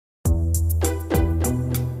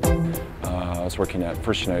was working at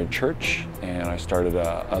First United Church, and I started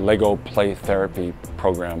a Lego play therapy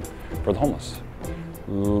program for the homeless.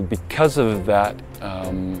 Because of that,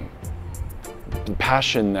 the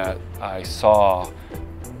passion that I saw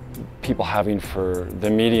people having for the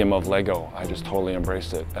medium of Lego, I just totally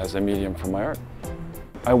embraced it as a medium for my art.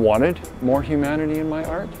 I wanted more humanity in my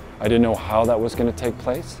art. I didn't know how that was going to take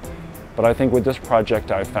place, but I think with this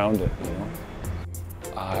project I found it.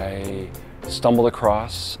 I stumbled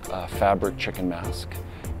across a fabric chicken mask,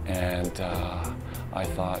 and I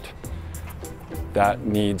thought that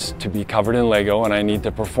needs to be covered in Lego, and I need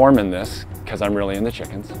to perform in this because I'm really into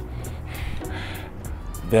chickens.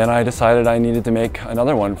 Then I decided I needed to make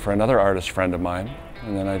another one for another artist friend of mine,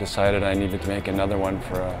 and then I decided I needed to make another one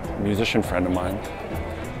for a musician friend of mine.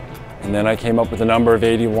 And then I came up with the number of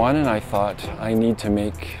 81, and I thought I need to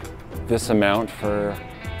make this amount for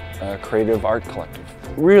a creative art collective.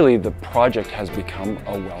 Really, the project has become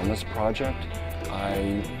a wellness project.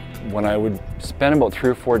 When I would spend about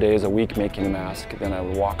 3 or 4 days a week making a mask, then I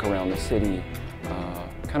would walk around the city,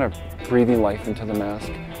 kind of breathing life into the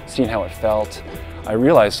mask, seeing how it felt. I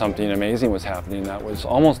realized something amazing was happening. That was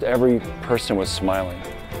almost every person was smiling.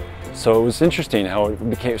 So it was interesting how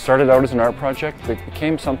it started out as an art project, but it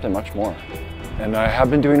became something much more. And I have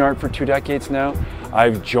been doing art for 2 decades now.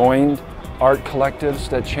 I've joined art collectives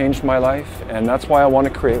that changed my life, and that's why I want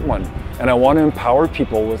to create one. And I want to empower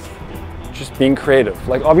people with just being creative.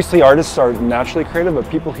 Like, obviously artists are naturally creative, but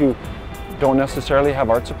people who don't necessarily have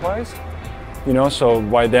art supplies, so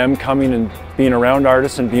by them coming and being around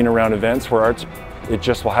artists and being around events where arts, it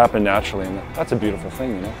just will happen naturally, and that's a beautiful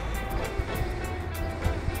thing,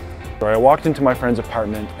 So I walked into my friend's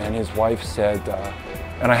apartment, and his wife said,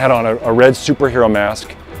 and I had on a red superhero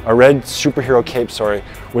mask, a red superhero cape,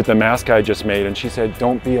 with the mask I just made, and she said,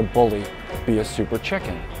 "Don't be a bully, be a super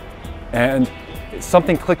chicken." And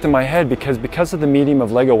something clicked in my head because of the medium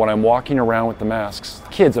of Lego, when I'm walking around with the masks,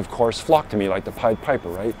 kids, of course, flock to me like the Pied Piper,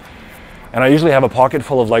 right? And I usually have a pocket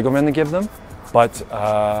full of Lego men to give them, but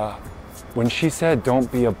when she said, "Don't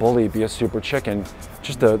be a bully, be a super chicken,"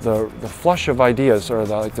 just the flush of ideas, or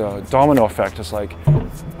the domino effect, is like,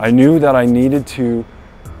 I knew that I needed to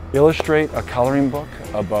illustrate a coloring book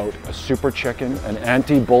about a super chicken, an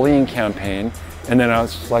anti-bullying campaign, and then I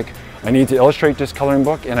was like, I need to illustrate this coloring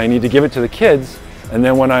book and I need to give it to the kids, and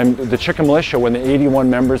then when I'm the Chicken Militia, when the 81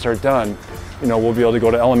 members are done, we'll be able to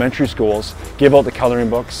go to elementary schools, give out the coloring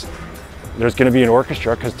books. There's going to be an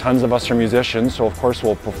orchestra because tons of us are musicians, so of course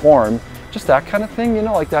we'll perform. Just that kind of thing,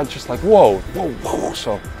 like that, just like whoa, whoa, whoa.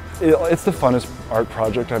 So it's the funnest art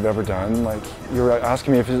project I've ever done. Like, you're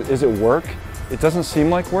asking me is it work? It doesn't seem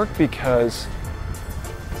like work, because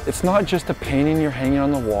it's not just a painting you're hanging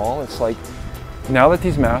on the wall. It's like, now that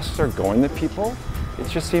these masks are going to people, it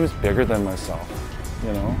just seems bigger than myself,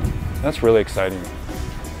 That's really exciting.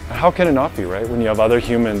 How can it not be, right? When you have other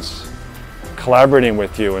humans collaborating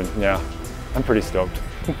with you, and yeah, I'm pretty stoked.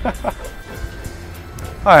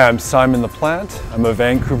 Hi, I'm Simon LaPlante. I'm a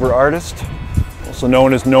Vancouver artist, also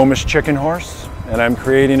known as Gnomish Chicken Horse, and I'm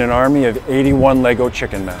creating an army of 81 Lego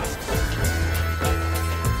chicken masks.